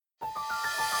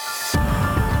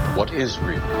What is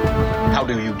real? How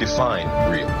do you define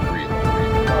real?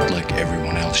 Like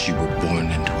everyone else, you were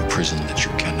born into a prison that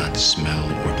you cannot smell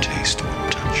or taste or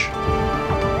touch.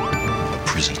 A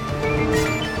prison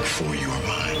for your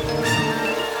mind.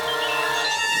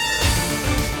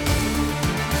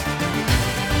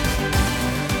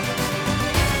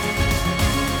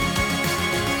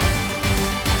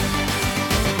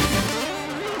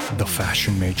 The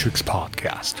Fashion Matrix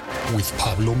Podcast with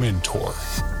Pablo Mentor.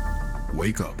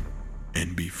 Wake up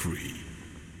and be free.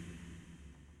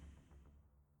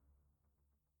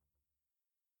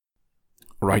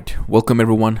 Right, welcome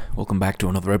everyone. Welcome back to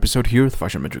another episode here, the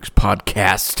Fashion Matrix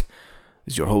Podcast.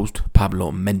 This is your host,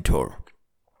 Pablo Mentor.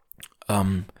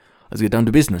 Let's get down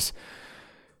to business.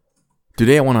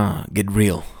 Today I wanna get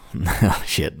real.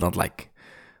 Shit, not like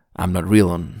I'm not real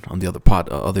on the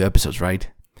other episodes, right?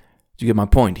 You get my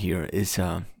point here. Is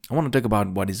I want to talk about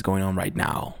what is going on right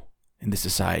now in the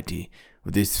society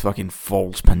with this fucking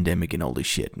false pandemic and all this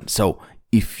shit. So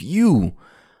if you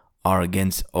are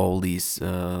against all these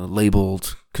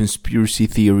labeled conspiracy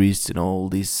theories and all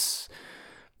these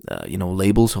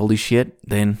labels, all this shit,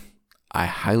 then I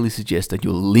highly suggest that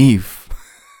you leave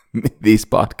this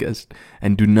podcast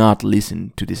and do not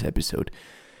listen to this episode,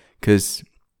 because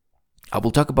I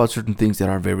will talk about certain things that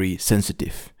are very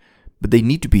sensitive, but they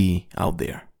need to be out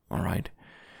there, all right?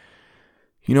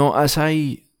 You know, as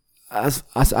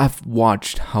I've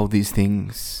watched how these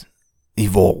things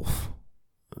evolve,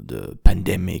 the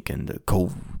pandemic and the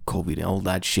COVID and all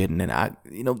that shit, and then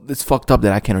it's fucked up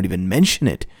that I cannot even mention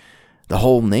it. The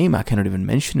whole name, I cannot even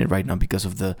mention it right now because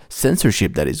of the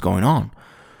censorship that is going on.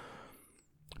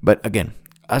 But again,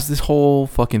 as this whole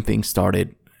fucking thing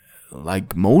started,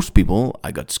 like most people,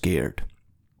 I got scared.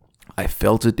 I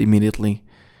felt it immediately.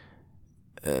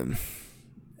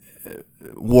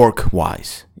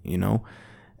 Work-wise,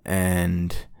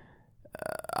 and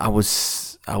I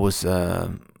was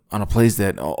on a place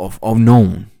that of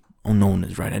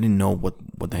unknownness, right? I didn't know what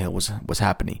the hell was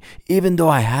happening. Even though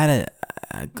I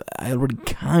already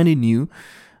kind of knew.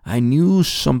 I knew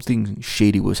something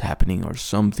shady was happening or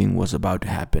something was about to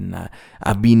happen.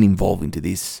 I've been involved into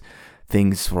these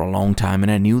things for a long time,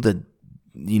 and I knew that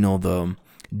the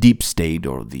deep state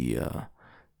or the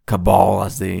cabal,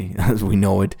 as we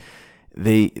know it,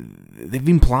 they've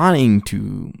been planning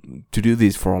to do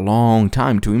this for a long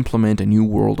time, to implement a new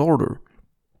world order.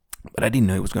 But I didn't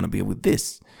know it was going to be with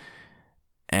this.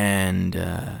 And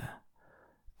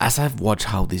as I've watched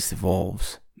how this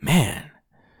evolves, man,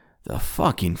 the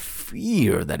fucking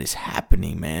fear that is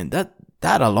happening, man, that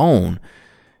alone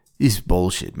is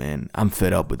bullshit, man. I'm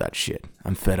fed up with that shit.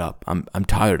 I'm fed up. I'm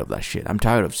tired of that shit. I'm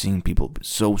tired of seeing people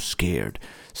so scared,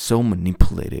 so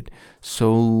manipulated,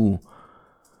 so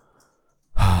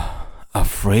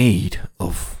afraid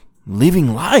of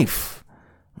living life,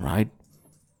 right?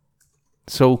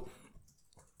 So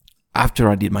after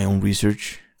I did my own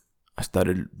research, I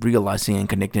started realizing and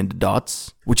connecting the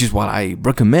dots, which is what I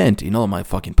recommend in all of my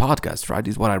fucking podcasts, right?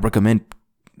 Is what I recommend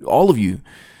all of you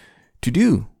to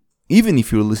do. Even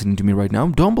if you're listening to me right now,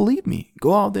 don't believe me.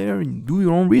 Go out there and do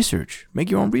your own research. Make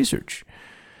your own research.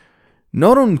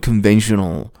 Not on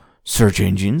conventional search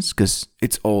engines, because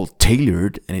it's all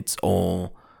tailored and it's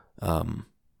all,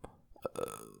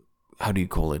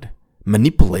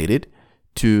 manipulated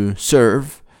to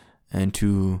serve and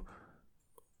to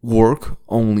work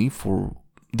only for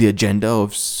the agenda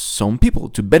of some people,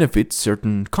 to benefit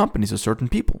certain companies or certain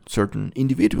people, certain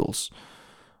individuals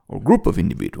or group of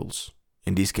individuals.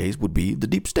 In this case would be the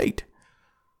deep state.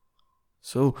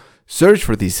 So search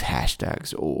for these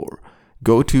hashtags or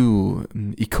go to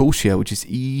Ecosia, which is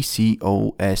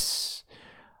ECOSIA,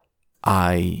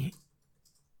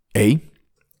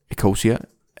 Ecosia.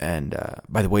 And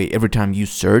by the way, every time you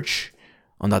search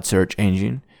on that search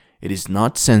engine, it is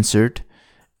not censored,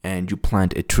 and you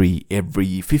plant a tree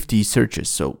every 50 searches.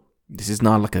 So this is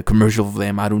not like a commercial for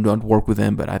them. I do not work with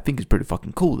them, but I think it's pretty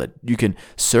fucking cool that you can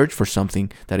search for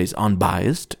something that is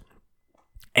unbiased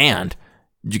and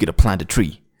you get to plant a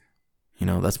tree.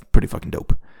 That's pretty fucking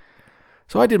dope.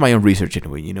 So I did my own research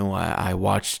anyway. I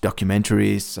watched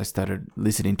documentaries. I started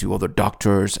listening to other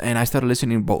doctors, and I started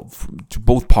listening to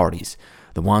both parties.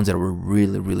 The ones that were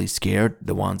really, really scared,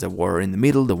 the ones that were in the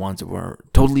middle, the ones that were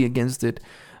totally against it,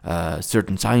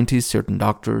 certain scientists, certain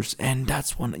doctors, and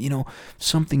that's when,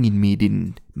 something in me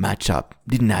didn't add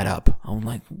up. I was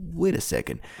like, wait a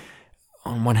second.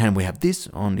 On one hand, we have this.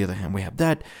 On the other hand, we have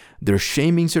that. They're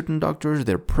shaming certain doctors.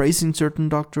 They're praising certain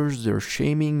doctors. They're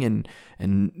shaming and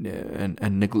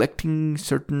neglecting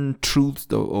certain truths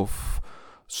of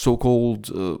so-called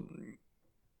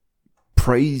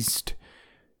praised,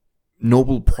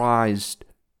 Nobel prized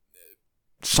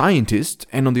scientists,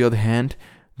 and on the other hand,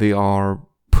 they are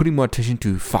putting more attention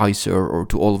to Pfizer or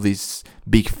to all of these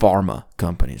big pharma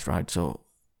companies, right? So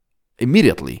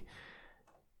immediately,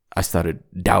 I started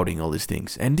doubting all these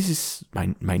things. And this is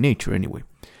my nature anyway.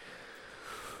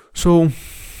 So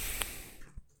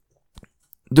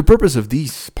the purpose of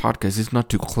these podcasts is not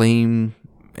to claim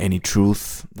any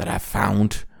truth that I've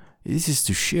found. This is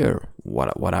to share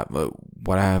what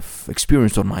I've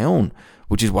experienced on my own,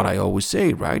 which is what I always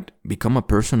say, right? Become a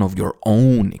person of your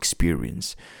own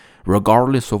experience,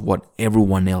 regardless of what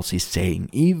everyone else is saying.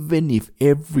 Even if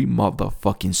every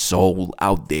motherfucking soul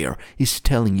out there is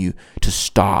telling you to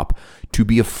stop, to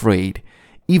be afraid,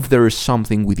 if there is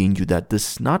something within you that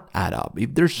does not add up,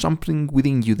 if there's something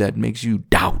within you that makes you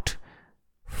doubt,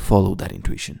 follow that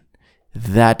intuition.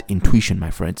 That intuition,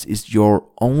 my friends, is your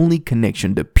only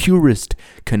connection, the purest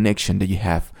connection that you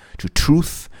have to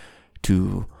truth,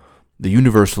 to the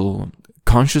universal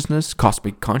consciousness,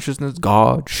 cosmic consciousness,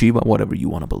 God, Shiva, whatever you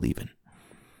want to believe in.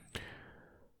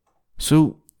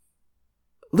 So,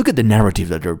 look at the narrative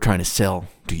that they're trying to sell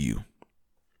to you.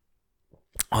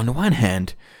 On the one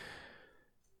hand,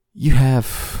 you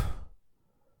have,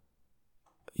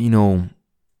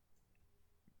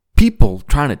 people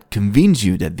trying to convince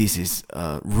you that this is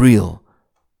a real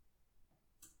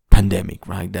pandemic,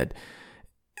 right? That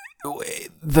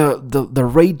the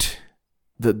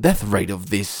death rate of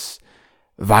this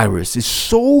virus is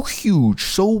so huge,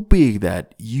 so big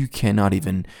that you cannot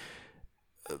even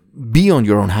be on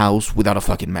your own house without a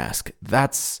fucking mask.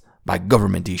 That's by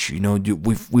government issue.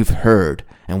 We've heard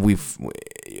and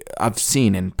I've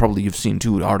seen, and probably you've seen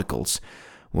too, articles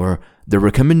where the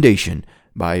recommendation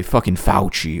by fucking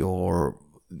Fauci or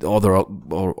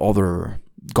other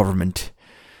government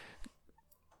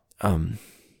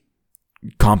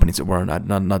companies, or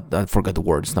not I forgot the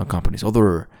word, it's not companies,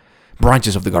 other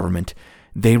branches of the government,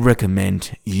 they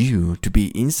recommend you to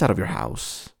be inside of your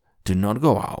house, to not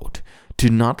go out, to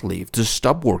not leave, to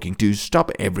stop working, to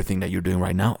stop everything that you're doing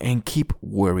right now and keep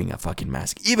wearing a fucking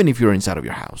mask, even if you're inside of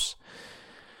your house.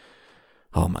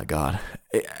 Oh my God.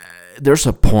 There's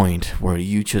a point where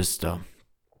you just have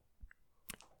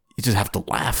to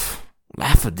laugh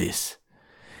at this.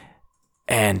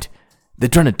 And they're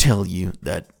trying to tell you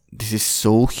that this is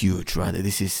so huge, right? That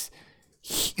this is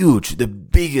huge, the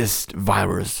biggest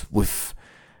virus we've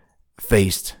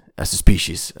faced as a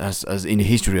species, as in the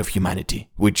history of humanity,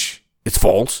 which it's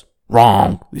false,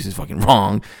 wrong. This is fucking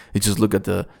wrong. You just look at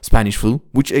the Spanish flu,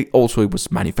 which also it was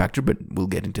manufactured, but we'll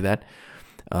get into that.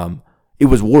 It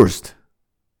was worse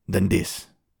than this.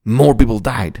 More people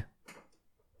died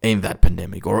in that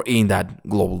pandemic or in that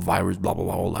global virus, blah, blah,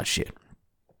 blah, all that shit.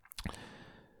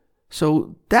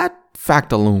 So that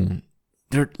fact alone,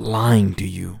 they're lying to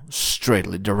you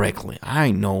straightly, directly.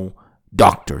 I know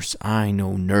doctors, I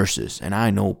know nurses, and I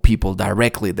know people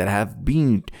directly that have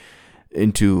been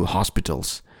into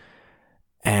hospitals.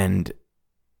 And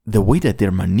the way that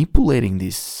they're manipulating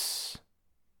this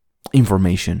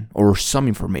information or some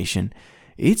information,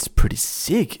 it's pretty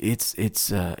sick. It's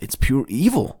pure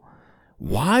evil.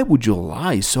 Why would you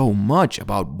lie so much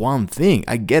about one thing?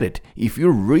 I get it. If you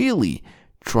really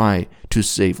try to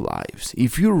save lives,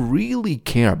 if you really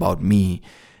care about me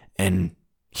and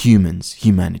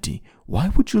humanity, why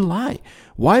would you lie?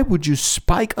 Why would you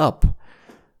spike up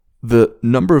the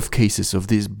number of cases of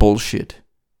this bullshit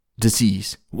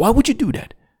disease? Why would you do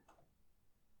that?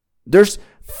 There's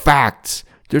facts.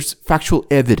 There's factual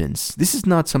evidence. This is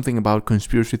not something about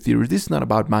conspiracy theories. This is not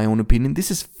about my own opinion. This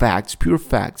is facts, pure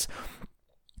facts,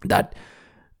 that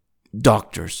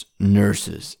doctors,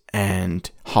 nurses, and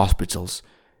hospitals,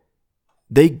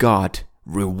 they got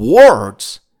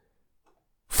rewards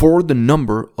for the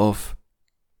number of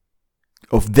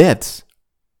deaths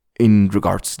in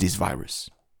regards to this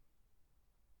virus.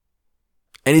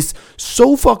 And it's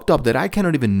so fucked up that I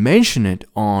cannot even mention it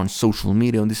on social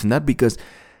media, on this and that, because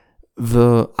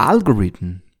the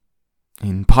algorithm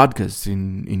in podcasts,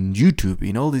 in YouTube,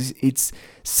 in all this, it's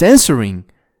censoring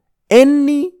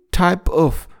any type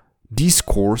of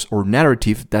discourse or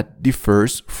narrative that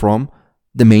differs from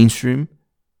the mainstream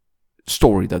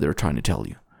story that they're trying to tell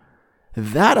you.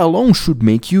 That alone should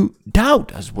make you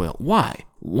doubt as well. Why?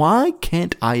 Why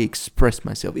can't I express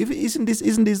myself? Isn't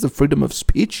this the freedom of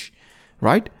speech,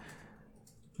 right?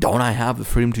 Don't I have the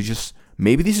freedom to just,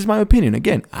 maybe this is my opinion.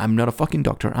 Again, I'm not a fucking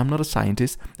doctor. I'm not a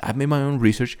scientist. I've made my own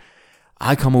research.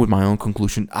 I come up with my own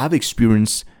conclusion. I've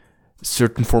experienced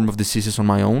certain form of diseases on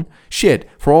my own. Shit,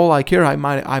 for all I care, I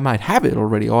might have it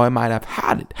already, or I might have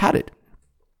had it.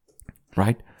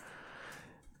 Right?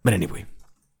 But anyway,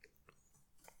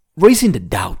 raising the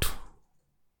doubt,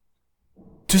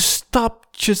 to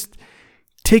stop just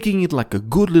taking it like a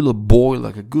good little boy,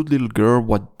 like a good little girl,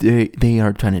 what they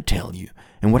are trying to tell you.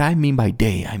 And what I mean by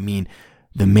they, I mean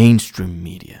the mainstream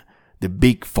media, the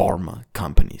big pharma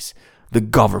companies, the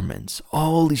governments,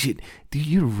 all this shit. Do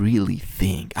you really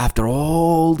think, after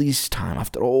all this time,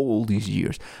 after all these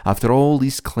years, after all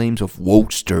these claims of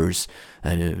wokesters,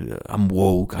 I'm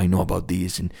woke, I know about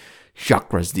this, and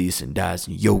chakras this and that,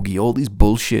 and yogi, all this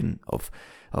bullshit of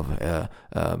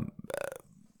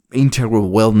integral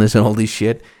wellness and all this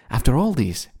shit, after all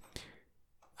this,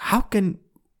 how can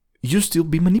you still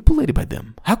be manipulated by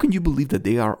them? How can you believe that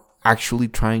they are actually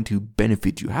trying to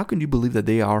benefit you? How can you believe that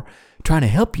they are trying to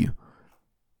help you?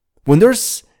 When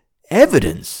there's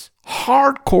evidence,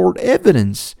 hardcore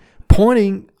evidence,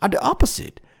 pointing at the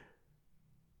opposite.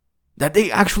 That they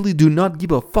actually do not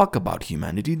give a fuck about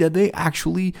humanity. That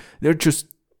they're just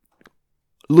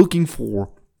looking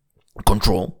for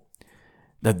control.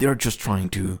 That they're just trying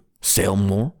to sell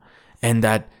more. And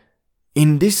that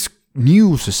in this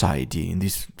new society, in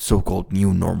this so-called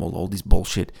new normal, all this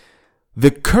bullshit, the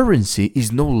currency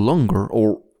is no longer,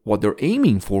 or what they're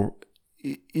aiming for,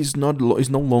 is no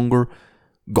longer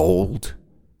gold,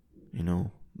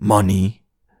 money.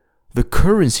 The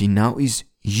currency now is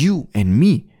you and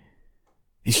me.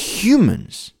 It's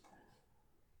humans.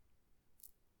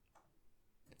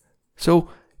 So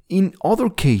in other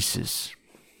cases,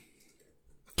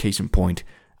 case in point,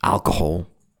 alcohol,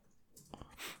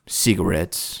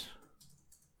 cigarettes,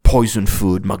 poison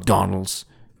food, McDonald's,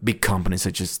 big companies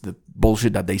such as the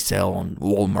bullshit that they sell on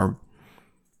Walmart.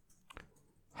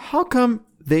 How come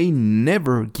they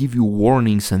never give you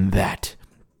warnings on that?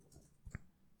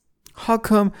 How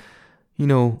come,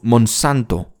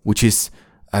 Monsanto, which is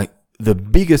the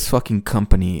biggest fucking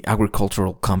company,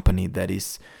 agricultural company that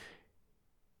is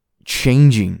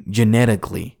changing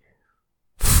genetically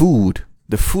food,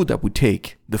 the food that we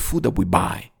take, the food that we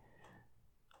buy.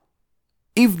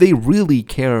 If they really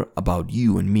care about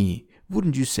you and me,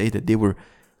 wouldn't you say that they will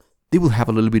have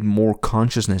a little bit more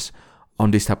consciousness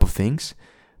on this type of things?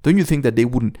 Don't you think that they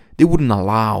wouldn't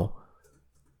allow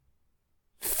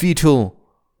fetal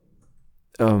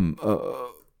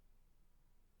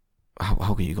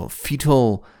how can you call it?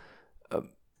 Fetal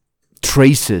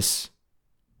traces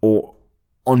or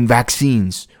on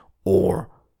vaccines, or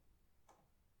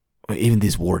even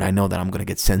this word, I know that I'm gonna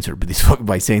get censored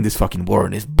by saying this fucking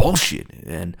word, it's bullshit,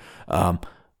 and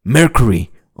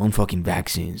mercury on fucking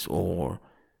vaccines, or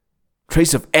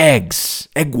trace of egg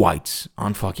whites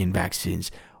on fucking vaccines.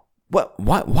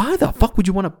 Why the fuck would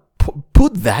you want to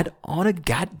put that on a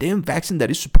goddamn vaccine that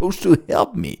is supposed to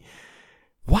help me?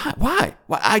 Why?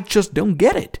 I just don't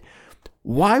get it.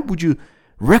 Why would you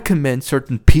recommend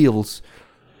certain pills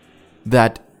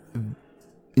that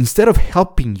instead of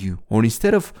helping you or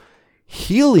instead of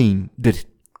healing the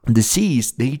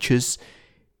disease, they just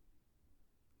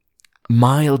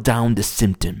mild down the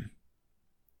symptom?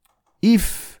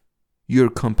 If your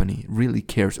company really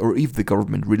cares, or if the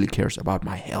government really cares about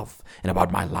my health and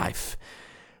about my life,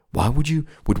 why would you,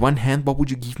 with one hand, why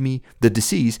would you give me the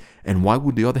disease, and why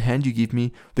would the other hand you give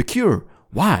me the cure?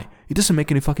 Why? It doesn't make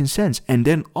any fucking sense. And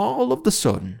then all of a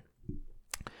sudden,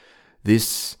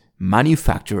 this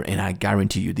manufacturer, and I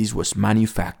guarantee you this was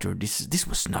manufactured, this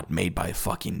was not made by a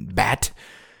fucking bat.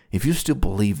 If you still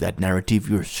believe that narrative,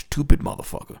 you're a stupid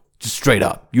motherfucker. Just straight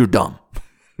up, you're dumb.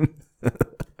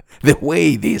 The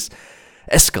way this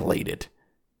escalated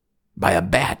by a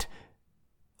bat.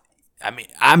 I mean,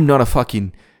 I'm not a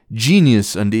fucking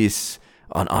genius on this,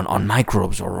 on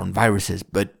microbes or on viruses,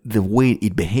 but the way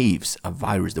it behaves, a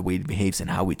virus, the way it behaves and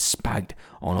how it's spiked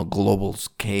on a global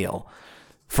scale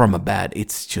from a bat,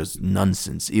 it's just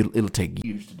nonsense. It'll take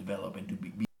years to develop and to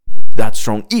be that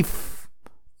strong. If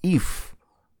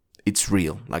it's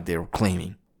real, like they're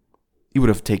claiming, it would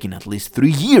have taken at least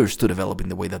 3 years to develop in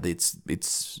the way that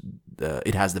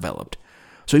it has developed.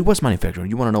 So it was manufactured.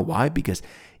 You want to know why? Because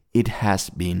it has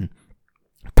been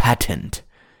patented.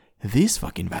 This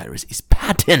fucking virus is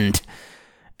patented.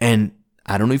 And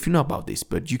I don't know if you know about this,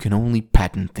 but you can only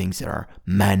patent things that are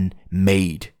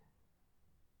man-made.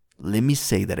 Let me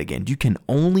say that again. You can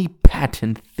only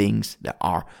patent things that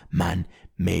are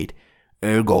man-made.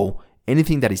 Ergo,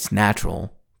 anything that is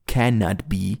natural cannot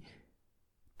be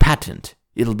patented.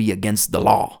 It'll be against the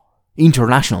law.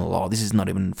 International law. This is not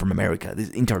even from America. This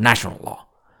is international law.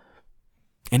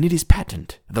 And it is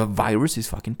patent. The virus is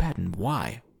fucking patent.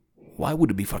 Why? Why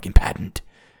would it be fucking patent?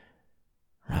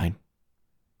 Right?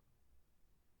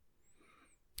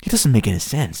 It doesn't make any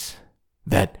sense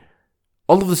that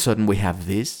all of a sudden we have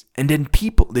this, and then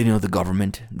people, the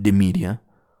government, the media,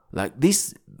 Like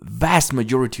this vast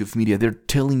majority of media, they're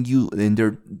telling you and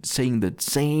they're saying the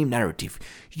same narrative.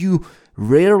 You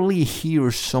rarely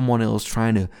hear someone else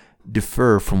trying to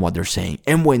differ from what they're saying.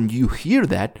 And when you hear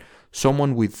that,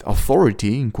 someone with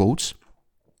authority, in quotes,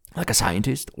 like a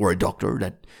scientist or a doctor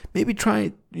that maybe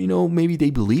maybe they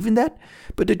believe in that,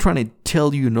 but they're trying to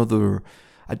tell you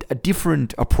a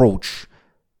different approach,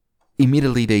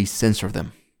 immediately they censor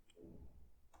them.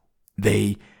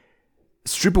 They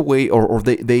strip away or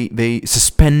they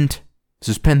suspend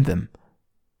them.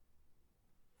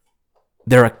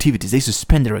 Their activities. They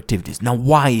suspend their activities. Now,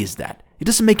 why is that? It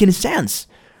doesn't make any sense.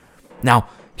 Now,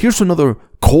 here's another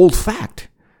cold fact.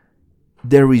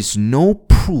 There is no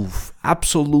proof,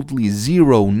 absolutely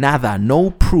zero, nada, no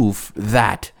proof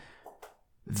that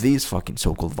this fucking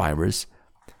so-called virus,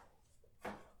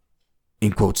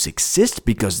 in quotes, exists,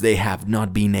 because they have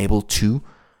not been able to,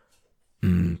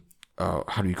 to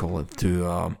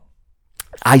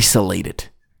isolate it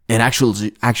and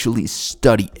actually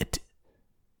study it.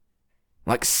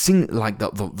 Like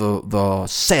the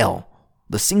cell,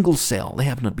 the single cell, they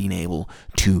have not been able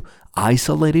to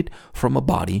isolate it from a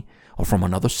body or from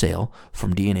another cell,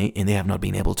 from DNA, and they have not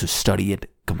been able to study it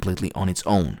completely on its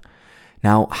own.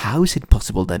 Now, how is it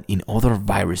possible that in other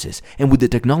viruses, and with the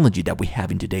technology that we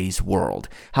have in today's world,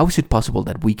 how is it possible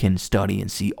that we can study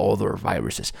and see other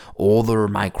viruses, other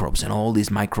microbes, and all these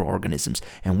microorganisms,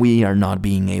 and we have not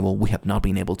been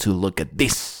able to look at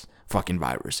this fucking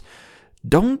virus?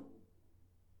 Doesn't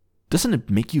it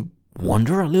make you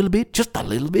wonder a little bit? Just a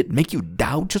little bit? Make you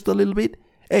doubt just a little bit?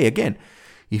 Hey, again,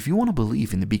 if you want to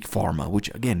believe in the big pharma, which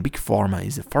again, big pharma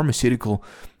is the pharmaceutical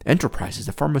enterprises,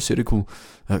 the pharmaceutical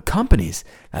companies,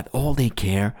 that all they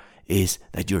care is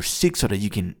that you're sick so that you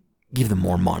can give them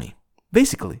more money.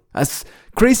 Basically, as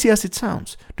crazy as it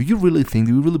sounds, do you really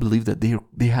believe that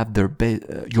they have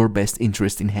your best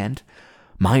interest in hand?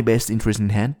 My best interest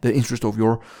in hand? The interest of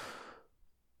your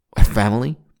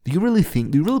family? Do you really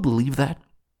believe that?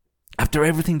 After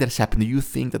everything that has happened, do you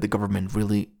think that the government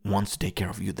really wants to take care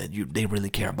of you, that they really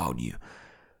care about you?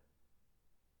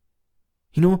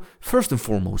 First and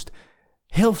foremost,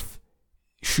 health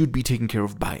should be taken care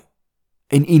of by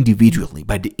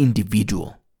the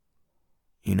individual.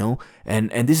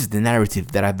 And this is the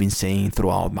narrative that I've been saying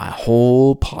throughout my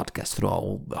whole podcast,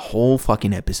 throughout the whole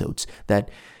fucking episodes,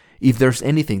 that if there's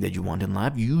anything that you want in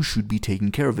life, you should be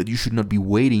taking care of it. You should not be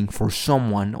waiting for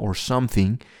someone or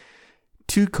something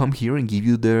to come here and give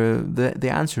you the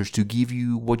answers, to give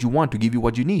you what you want, to give you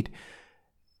what you need.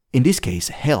 In this case,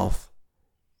 health,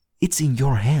 it's in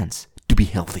your hands to be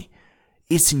healthy.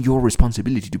 It's in your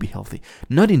responsibility to be healthy.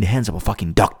 Not in the hands of a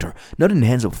fucking doctor, not in the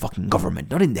hands of a fucking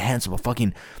government, not in the hands of a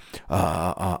fucking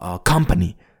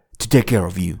company to take care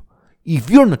of you. If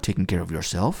you're not taking care of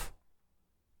yourself,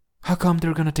 how come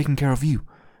they're gonna take care of you?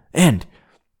 And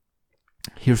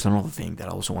here's another thing that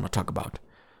I also want to talk about.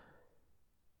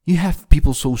 You have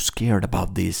people so scared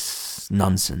about this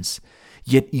nonsense.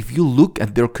 Yet if you look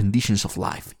at their conditions of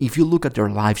life, if you look at their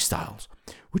lifestyles,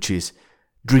 which is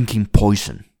drinking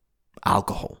poison,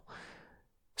 alcohol,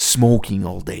 smoking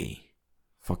all day,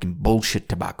 fucking bullshit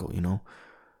tobacco,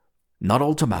 Not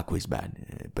all tobacco is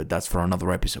bad, but that's for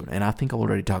another episode. And I think I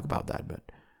already talked about that,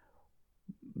 but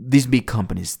these big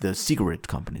companies, the cigarette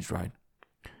companies, right?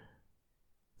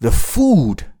 The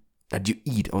food that you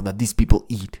eat or that these people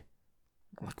eat,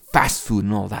 like fast food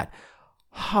and all that,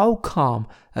 how come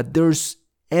that there's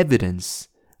evidence,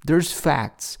 there's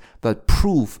facts that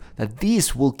prove that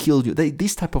this will kill you, that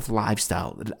this type of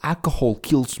lifestyle, that alcohol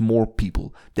kills more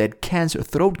people, that cancer,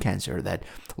 throat cancer, that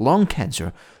lung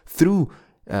cancer, through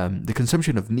the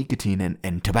consumption of nicotine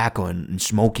and tobacco and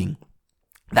smoking,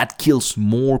 that kills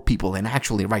more people. And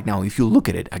actually right now, if you look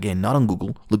at it, again, not on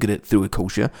Google, look at it through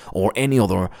Ecosia or any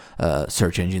other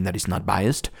search engine that is not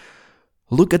biased,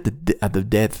 look at the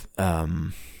death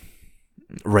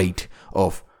rate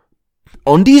of,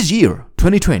 on this year,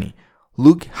 2020,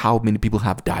 look how many people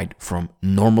have died from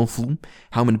normal flu,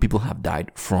 how many people have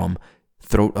died from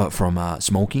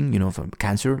smoking, from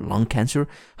cancer, lung cancer,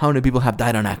 how many people have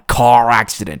died on a car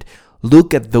accident.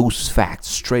 Look at those facts,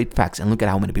 straight facts, and look at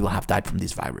how many people have died from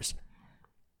this virus.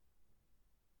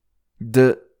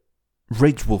 The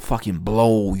rates will fucking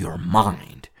blow your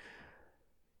mind.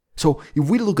 So if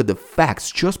we look at the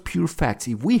facts, just pure facts,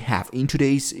 if we have in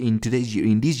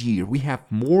this year, we have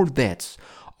more deaths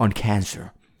on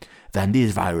cancer than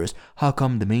this virus, how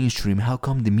come the mainstream, how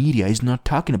come the media is not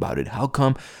talking about it? How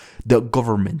come the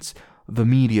governments, the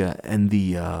media, and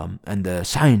the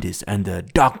scientists, and the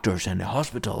doctors, and the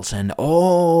hospitals, and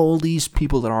all these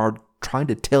people that are trying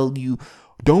to tell you,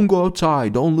 don't go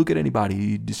outside, don't look at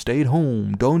anybody, stay at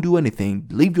home, don't do anything,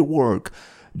 leave your work,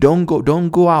 Don't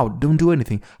go out. Don't do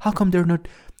anything. How come they're not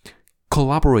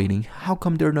collaborating? How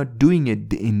come they're not doing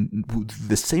it with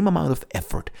the same amount of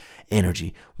effort,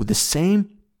 energy, with the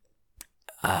same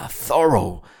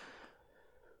thorough,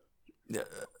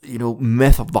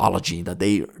 methodology that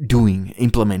they're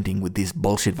implementing with this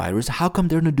bullshit virus? How come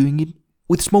they're not doing it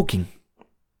with smoking?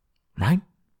 Right?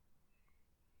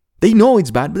 They know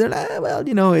it's bad, but they're like,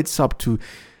 it's up to,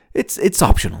 it's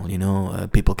optional,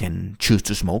 people can choose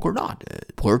to smoke or not.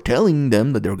 We're telling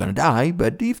them that they're going to die,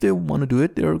 but if they want to do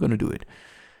it, they're going to do it.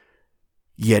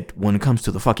 Yet, when it comes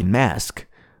to the fucking mask,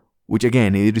 which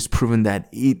again, it is proven that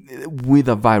with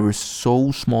a virus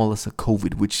so small as a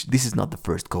COVID, which this is not the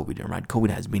first COVID, right? COVID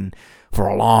has been for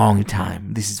a long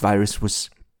time. This virus was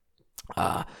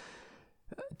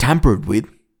tampered with,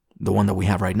 the one that we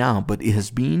have right now, but it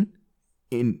has been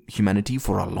in humanity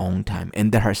for a long time,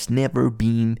 and there has never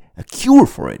been a cure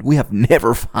for it. We have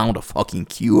never found a fucking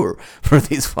cure for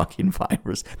this fucking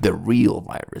virus, the real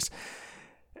virus.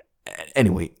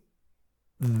 Anyway,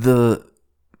 the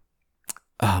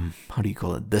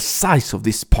the size of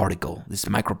this particle, this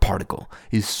microparticle,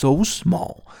 is so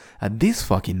small that these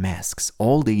fucking masks,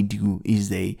 all they do is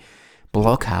they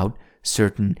block out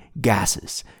certain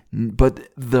gases, but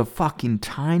the fucking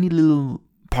tiny little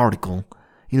particle,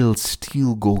 it'll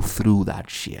still go through that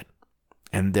shit.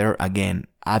 And there again,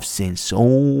 I've seen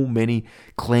so many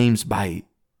claims by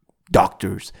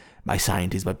doctors, by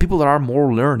scientists, by people that are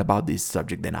more learned about this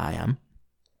subject than I am,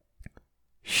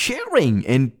 sharing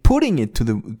and putting it to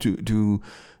the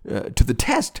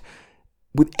test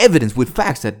with evidence, with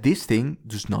facts that this thing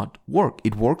does not work.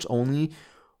 It works only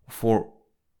for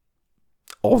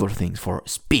other things, for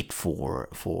spit, for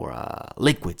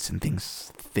liquids and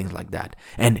things like that.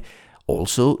 And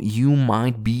also, you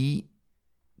might be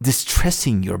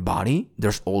distressing your body.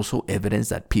 There's also evidence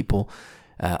that people,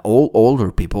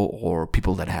 older people or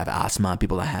people that have asthma,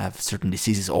 people that have certain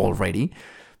diseases already,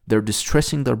 they're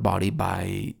distressing their body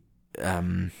by,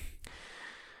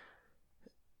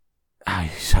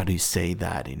 how do you say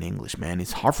that in English, man?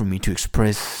 It's hard for me to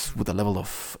express with the level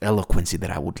of eloquency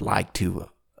that I would like to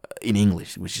in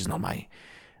English, which is not my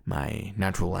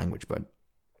natural language. But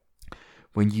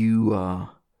when you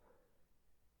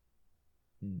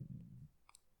when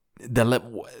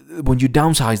you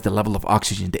downsize the level of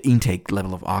oxygen, the intake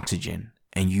level of oxygen,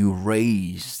 and you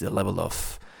raise the level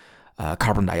of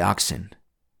carbon dioxide,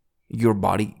 your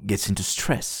body gets into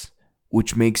stress,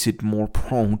 which makes it more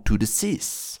prone to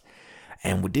disease.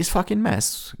 And with this fucking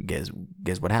mess, guess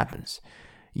what happens?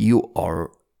 You are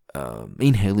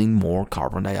inhaling more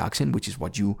carbon dioxide, which is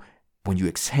what when you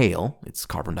exhale, it's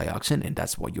carbon dioxide, and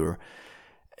that's what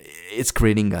it's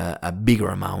creating a bigger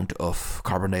amount of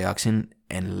carbon dioxide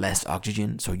and less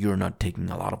oxygen. So you're not taking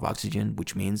a lot of oxygen,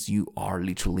 which means you are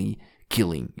literally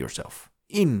killing yourself.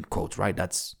 In quotes, right?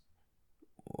 That's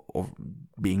of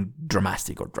being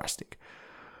dramatic or drastic.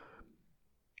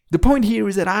 The point here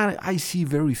is that I see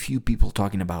very few people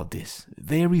talking about this.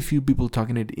 Very few people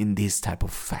talking it in this type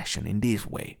of fashion, in this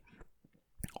way.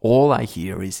 All I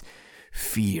hear is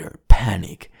fear,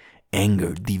 panic,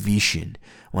 anger, division.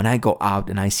 When I go out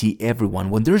and I see everyone,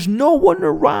 when there's no one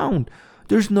around,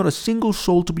 there's not a single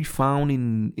soul to be found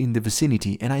in the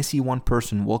vicinity, and I see one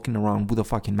person walking around with a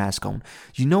fucking mask on.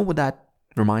 You know what that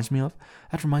reminds me of?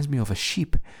 That reminds me of a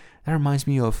sheep. That reminds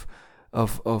me of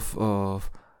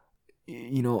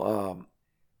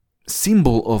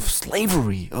symbol of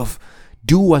slavery, of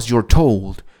do as you're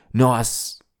told, not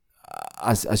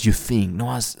as you think,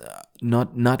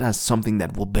 not as something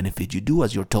that will benefit you. Do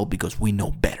as you're told because we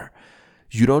know better.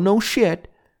 You don't know shit.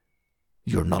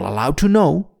 You're not allowed to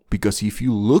know, because if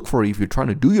you look for it, if you're trying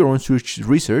to do your own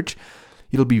research,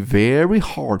 it'll be very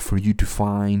hard for you to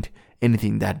find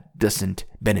anything that doesn't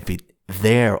benefit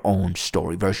their own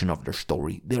story, version of their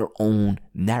story, their own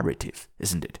narrative,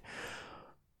 isn't it?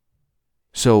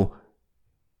 So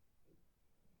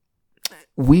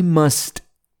we must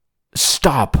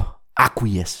stop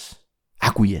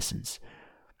acquiescence.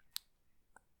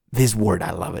 This word,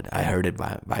 I love it. I heard it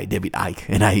by David Icke,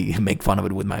 and I make fun of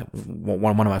it with one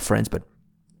of my friends, but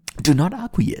do not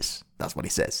acquiesce. That's what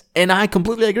he says. And I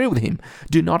completely agree with him.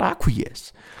 Do not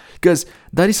acquiesce. Because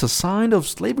that is a sign of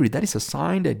slavery. That is a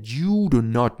sign that you do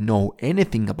not know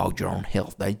anything about your own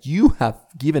health, that you have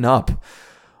given up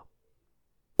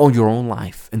on your own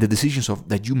life and the decisions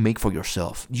that you make for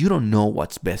yourself. You don't know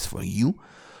what's best for you.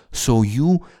 So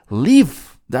you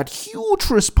leave that huge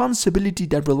responsibility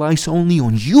that relies only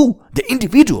on you, the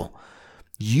individual.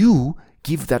 You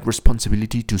give that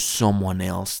responsibility to someone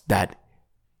else that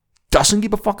doesn't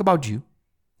give a fuck about you,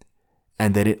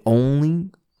 and that it only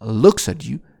looks at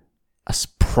you as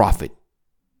profit.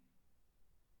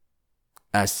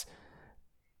 as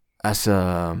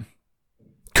a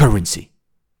currency.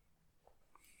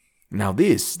 Now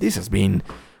this has been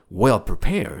well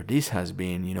prepared. This has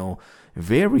been,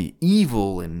 very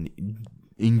evil and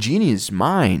ingenious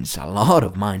minds. A lot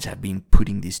of minds have been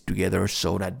putting this together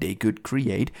so that they could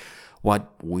create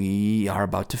what we are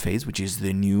about to face, which is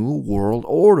the new world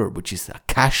order, which is a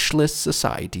cashless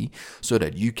society, so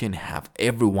that you can have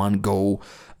everyone go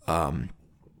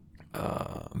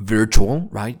virtual,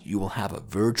 right? You will have a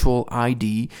virtual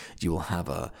ID. You will have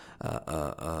a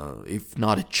if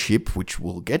not a chip, which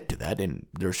we'll get to that, and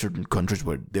there are certain countries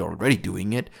where they're already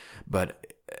doing it, but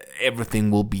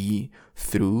everything will be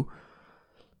through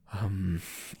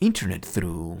internet,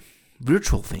 through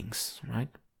virtual things, right?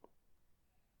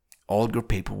 All your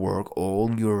paperwork,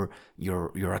 all your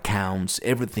accounts,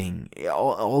 everything,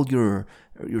 all your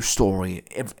story,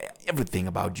 everything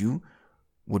about you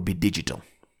would be digital.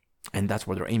 And that's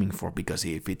what they're aiming for, because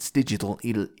if it's digital,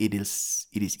 it is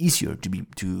easier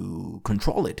to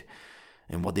control it.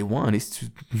 And what they want is to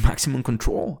maximum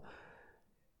control.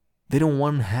 They don't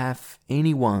want to have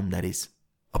anyone that is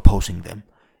opposing them,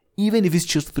 even if it's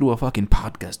just through a fucking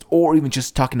podcast or even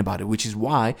just talking about it, which is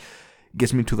why it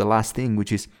gets me to the last thing,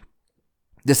 which is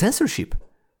the censorship.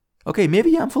 Okay,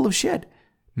 maybe I'm full of shit.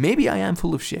 Maybe I am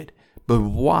full of shit. But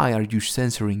why are you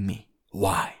censoring me?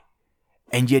 Why?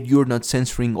 And yet you're not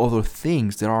censoring other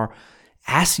things that are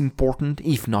as important,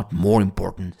 if not more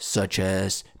important, such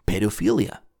as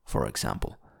pedophilia, for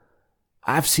example.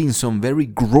 I've seen some very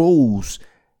gross,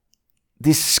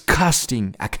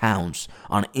 disgusting accounts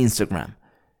on Instagram.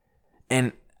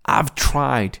 And I've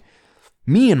tried,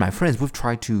 me and my friends, we've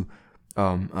tried to,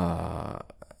 how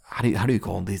do you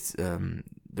call this?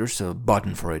 There's a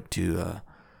button for it to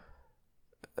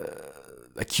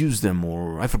accuse them,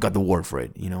 or I forgot the word for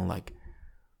it, like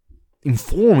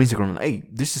inform Instagram, hey,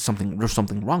 there's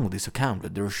something wrong with this account,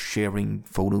 that they're sharing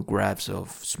photographs of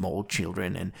small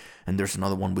children, and there's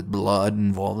another one with blood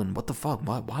involved, and what the fuck,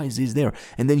 why is this there?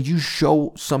 And then you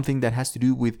show something that has to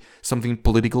do with something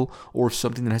political, or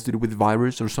something that has to do with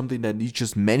virus, or something that you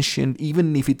just mentioned,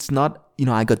 even if it's not,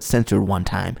 I got censored one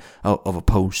time of a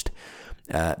post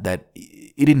that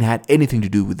it didn't have anything to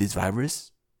do with this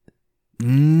virus,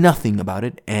 nothing about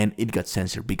it, and it got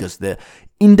censored because the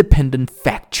independent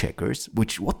fact checkers,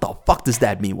 which, what the fuck does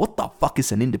that mean? What the fuck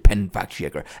is an independent fact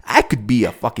checker? I could be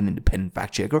a fucking independent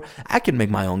fact checker. I can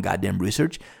make my own goddamn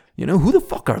research. Who the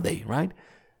fuck are they, right?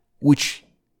 Which,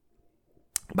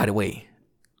 by the way,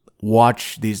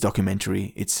 watch this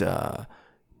documentary. It's a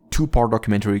 2-part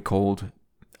documentary called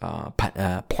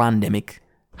Plandemic.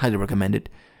 Highly recommend it.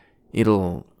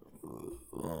 It'll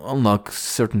unlock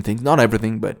certain things, not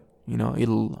everything, but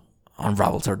it'll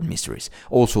unravel certain mysteries.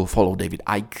 Also follow David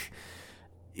Icke.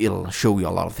 It'll show you a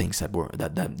lot of things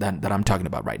that I'm talking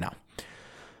about right now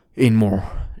in more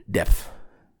depth.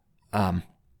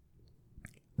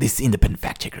 These independent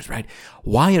fact checkers, right?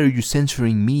 Why are you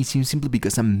censoring me? Simply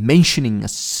because I'm mentioning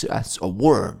a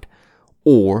word,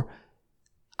 or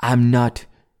I'm not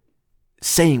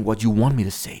saying what you want me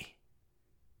to say.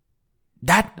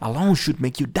 That alone should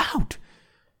make you doubt.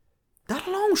 That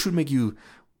alone should make you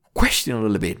question a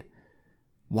little bit.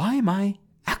 Why am I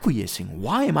acquiescing?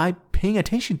 Why am I paying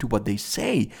attention to what they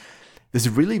say? Does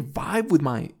it really vibe with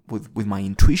my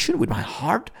intuition, with my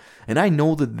heart? And I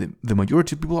know that the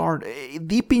majority of people are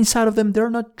deep inside of them, they're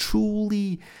not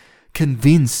truly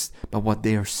convinced by what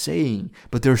they are saying,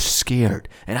 but they're scared.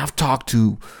 And I've talked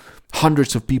to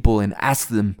hundreds of people and asked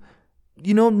them,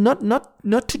 not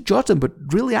to judge them, but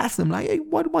really ask them, like, hey,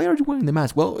 why are you wearing the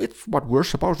mask? Well, it's what we're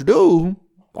supposed to do,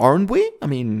 aren't we? I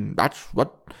mean, that's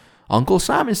what Uncle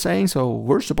Sam is saying, so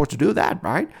we're supposed to do that,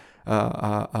 right?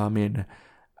 I mean,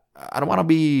 I don't want to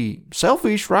be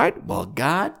selfish, right? Well,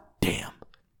 god damn.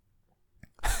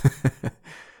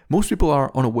 Most people are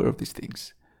unaware of these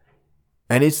things.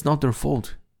 And it's not their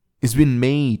fault. It's been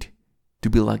made to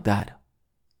be like that.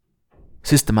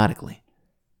 Systematically.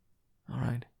 All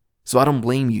right? So I don't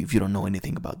blame you if you don't know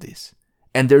anything about this.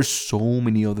 And there's so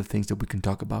many other things that we can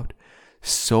talk about.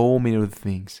 So many other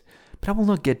things. But I will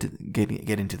not get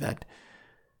into that.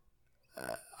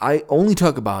 I only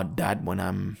talk about that when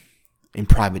I'm in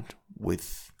private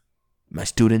with my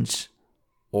students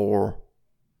or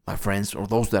my friends or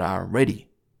those that are ready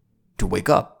to wake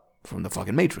up from the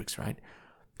fucking matrix, right?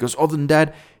 Because other than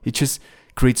that, it just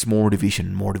creates more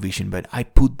division. But I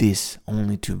put this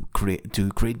only to create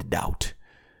the doubt.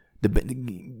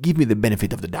 Give me the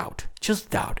benefit of the doubt. Just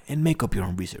doubt and make up your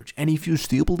own research. And if you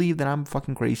still believe that I'm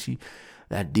fucking crazy,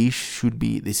 that this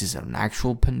is an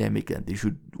actual pandemic, that they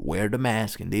should wear the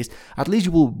mask and this, at least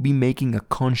you will be making a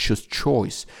conscious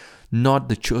choice, not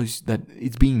the choice that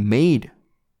it's being made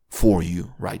for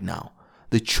you right now.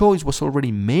 The choice was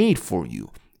already made for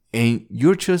you, and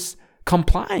you're just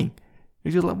complying.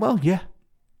 You're just like, well, yeah,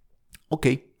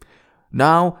 okay.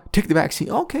 Now take the vaccine.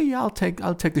 Okay, yeah, I'll take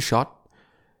the shot.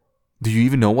 Do you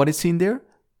even know what it's in there?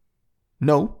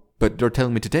 No, but they're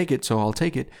telling me to take it, so I'll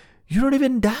take it. You don't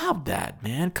even doubt that,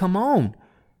 man. Come on.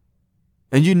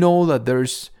 And you know that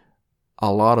there's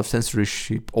a lot of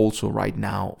censorship also right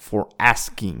now for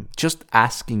just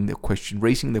asking the question,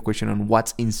 raising the question on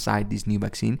what's inside this new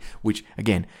vaccine, which,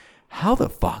 again, how the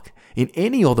fuck? In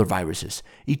any other viruses,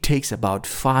 it takes about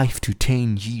 5 to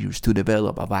 10 years to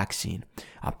develop a vaccine,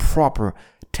 a proper,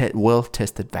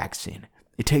 well-tested vaccine.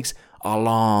 It takes a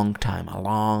long time, a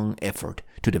long effort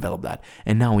to develop that.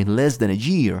 And now in less than a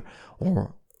year,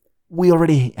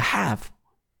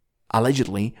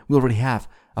 allegedly, we already have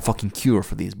a fucking cure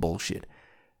for this bullshit.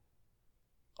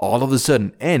 All of a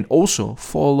sudden, and also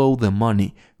follow the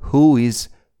money. Who is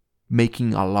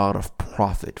making a lot of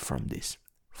profit from this?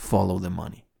 Follow the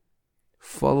money.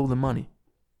 Follow the money.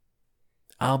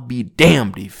 I'll be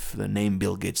damned if the name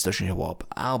Bill Gates doesn't show up.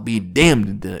 I'll be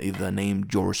damned if the name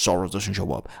George Soros doesn't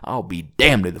show up. I'll be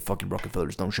damned if the fucking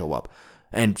Rockefellers don't show up.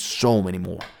 And so many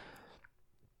more.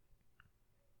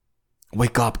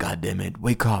 Wake up, goddammit.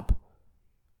 Wake up.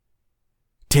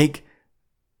 Take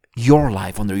your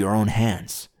life under your own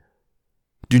hands.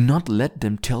 Do not let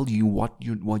them tell you what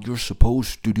you're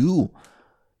supposed to do.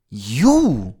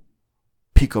 You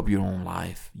pick up your own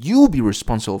life. You be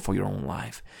responsible for your own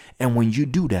life. And when you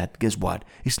do that, guess what?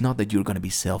 It's not that you're going to be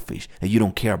selfish, that you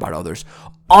don't care about others.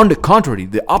 On the contrary,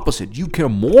 the opposite. You care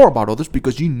more about others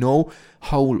because you know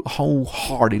how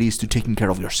hard it is to taking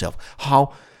care of yourself.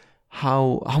 How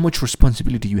much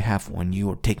responsibility you have when you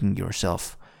are taking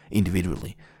yourself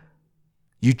individually.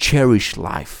 You cherish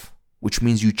life, which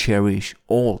means you cherish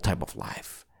all type of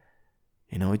life.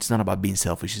 You know, it's not about being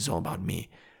selfish, it's all about me.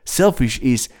 Selfish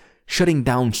is shutting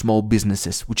down small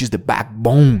businesses, which is the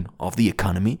backbone of the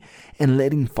economy, and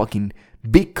letting fucking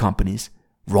big companies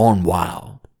run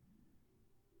wild.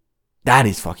 That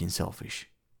is fucking selfish.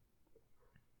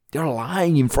 They're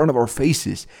lying in front of our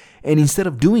faces, and instead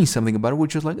of doing something about it, we're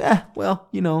just like, well,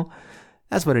 you know,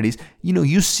 that's what it is. You know,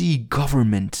 you see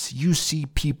governments, you see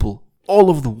people all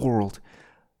over the world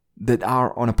that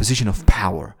are on a position of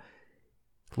power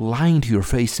lying to your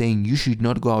face saying you should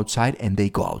not go outside, and they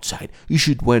go outside. You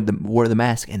should wear the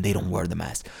mask, and they don't wear the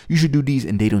mask. You should do this,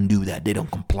 and they don't do that. They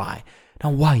don't comply.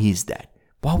 Now, why is that?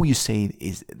 Why would you say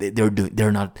is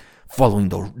they're not following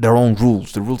their own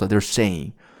rules, the rules that they're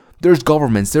saying? There's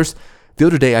governments. The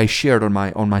other day I shared on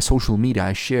my social media.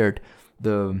 I shared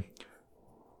the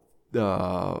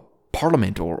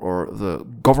parliament or the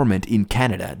government in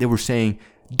Canada. They were saying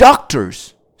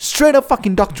doctors, straight up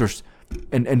fucking doctors,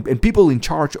 and people in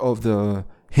charge of the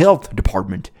health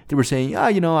department. They were saying,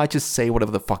 I just say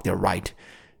whatever the fuck they're right.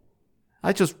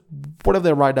 Whatever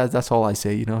they're right, that's all I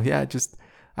say.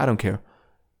 I don't care.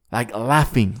 Like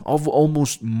laughing,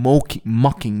 almost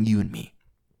mocking you and me,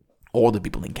 all the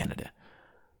people in Canada.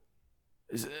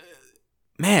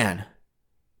 Man,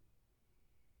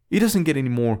 it doesn't get any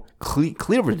more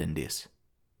clearer than this.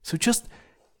 So just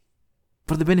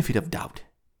for the benefit of doubt,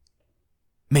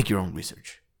 make your own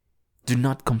research. Do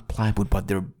not comply with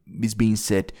what is being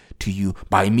said to you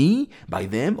by me, by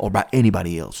them, or by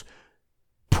anybody else.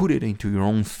 Put it into your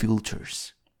own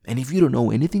filters. And if you don't know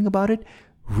anything about it,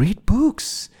 read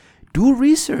books. Do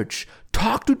research.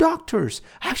 Talk to doctors.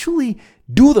 Actually,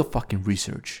 do the fucking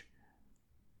research.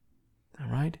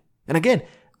 All right? And again,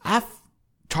 I've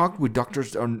talked with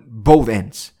doctors on both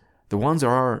ends. The ones that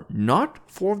are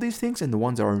not for these things and the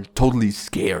ones that are totally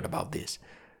scared about this.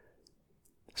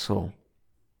 So,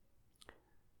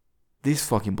 this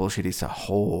fucking bullshit is a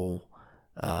whole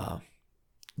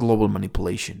global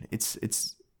manipulation. It's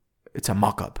a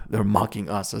mock-up. They're mocking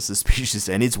us as a species,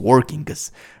 and it's working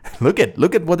because look at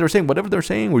what they're saying. Whatever they're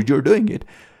saying, or you're doing it.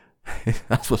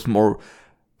 That's what's more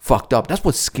fucked up. That's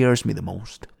what scares me the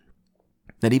most.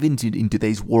 That even in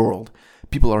today's world,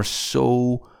 people are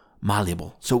so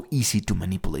malleable, so easy to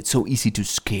manipulate, so easy to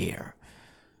scare,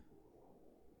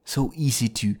 so easy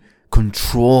to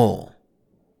control.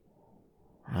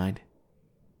 Right?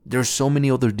 There's so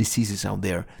many other diseases out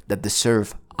there that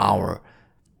deserve our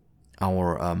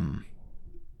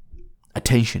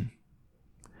attention.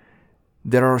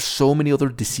 There are so many other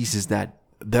diseases that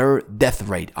their death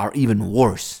rate are even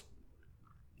worse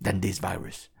than this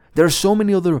virus. There are so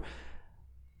many other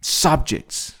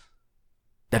subjects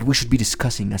that we should be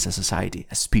discussing as a society,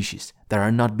 as species, that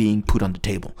are not being put on the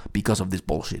table because of this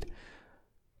bullshit.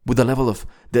 With the level of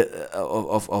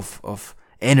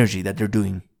energy that they're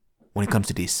doing when it comes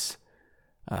to this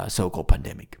so-called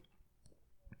pandemic.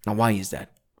 Now, why is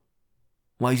that?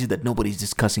 Why is it that nobody's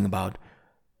discussing about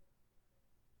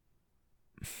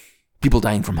people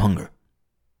dying from hunger?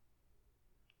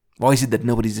 Why is it that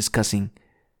nobody's discussing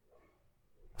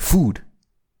food?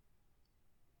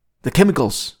 The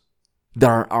chemicals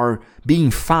that are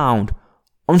being found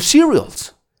on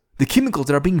cereals. The chemicals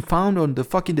that are being found on the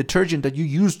fucking detergent that you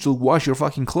use to wash your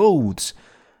fucking clothes.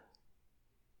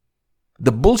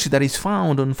 The bullshit that is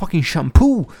found on fucking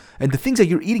shampoo. And the things that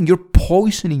you're eating, you're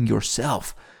poisoning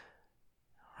yourself.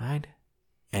 Right?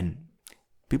 And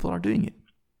people are doing it.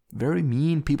 Very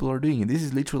mean people are doing it. This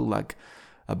is literally like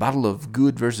a battle of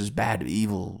good versus bad,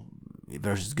 evil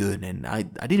versus good. And I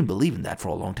didn't believe in that for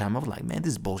a long time. I was like, man,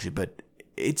 this is bullshit. But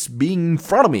it's being in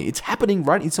front of me. It's happening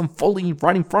right. It's unfolding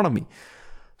right in front of me.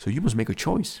 So you must make a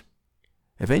choice.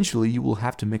 Eventually, you will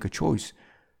have to make a choice.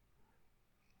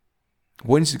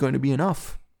 When is it going to be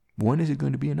enough? When is it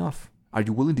going to be enough? Are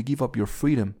you willing to give up your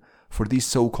freedom for this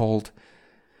so-called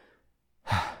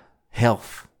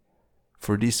health?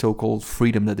 For this so-called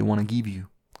freedom that they want to give you?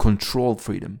 Controlled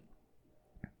freedom.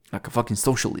 Like a fucking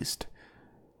socialist.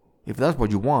 If that's what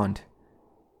you want,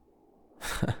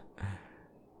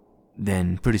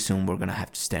 then pretty soon we're going to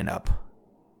have to stand up.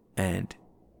 And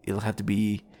it'll have to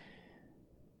be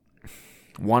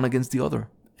one against the other.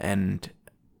 And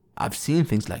I've seen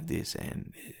things like this,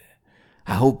 and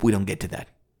I hope we don't get to that.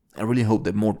 I really hope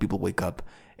that more people wake up,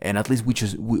 and at least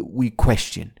we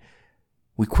question.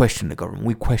 We question the government.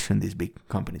 We question these big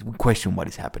companies. We question what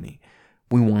is happening.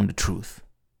 We want the truth,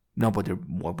 not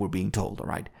what we're being told. All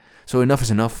right. So enough is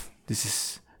enough.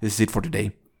 This is it for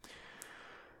today.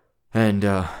 And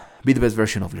be the best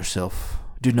version of yourself.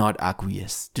 Do not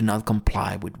acquiesce. Do not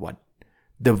comply with what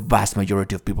the vast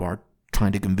majority of people are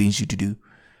trying to convince you to do.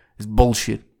 It's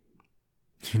bullshit.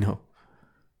 You know,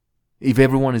 if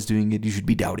everyone is doing it, you should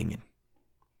be doubting it.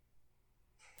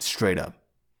 Straight up.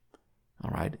 All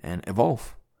right? And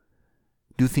evolve.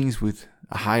 Do things with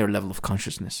a higher level of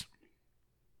consciousness.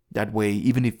 That way,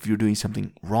 even if you're doing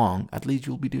something wrong, at least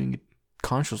you'll be doing it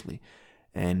consciously.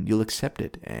 And you'll accept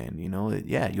it. And, you know,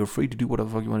 yeah, you're free to do whatever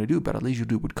the fuck you want to do, but at least you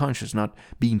do it with conscience, not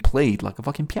being played like a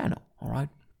fucking piano. All right?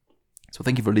 So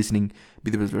thank you for listening.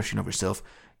 Be the best version of yourself.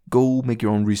 Go make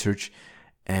your own research.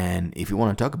 And if you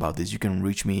want to talk about this, you can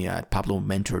reach me at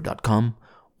pablomentor.com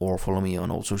or follow me on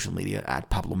all social media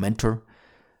at pablomentor.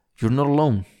 You're not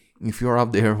alone. If you're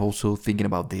out there also thinking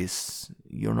about this,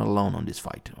 you're not alone on this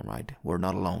fight, all right? We're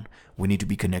not alone. We need to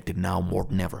be connected now more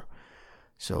than ever.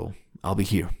 So I'll be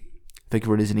here. Thank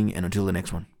you for listening, and until the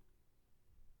next one.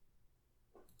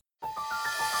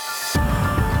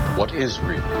 What is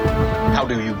real? How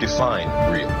do you define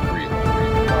real?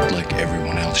 Like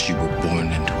everyone else, you were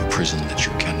born into a prison that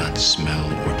you cannot smell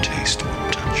or taste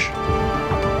or touch.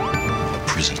 A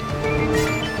prison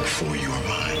for your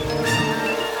mind.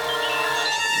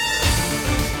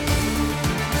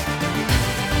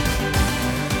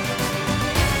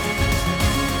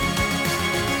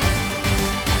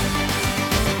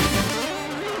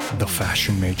 The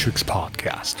Fashion Matrix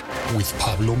Podcast with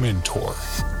Pablo Mentor.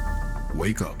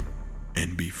 Wake up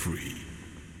and be free.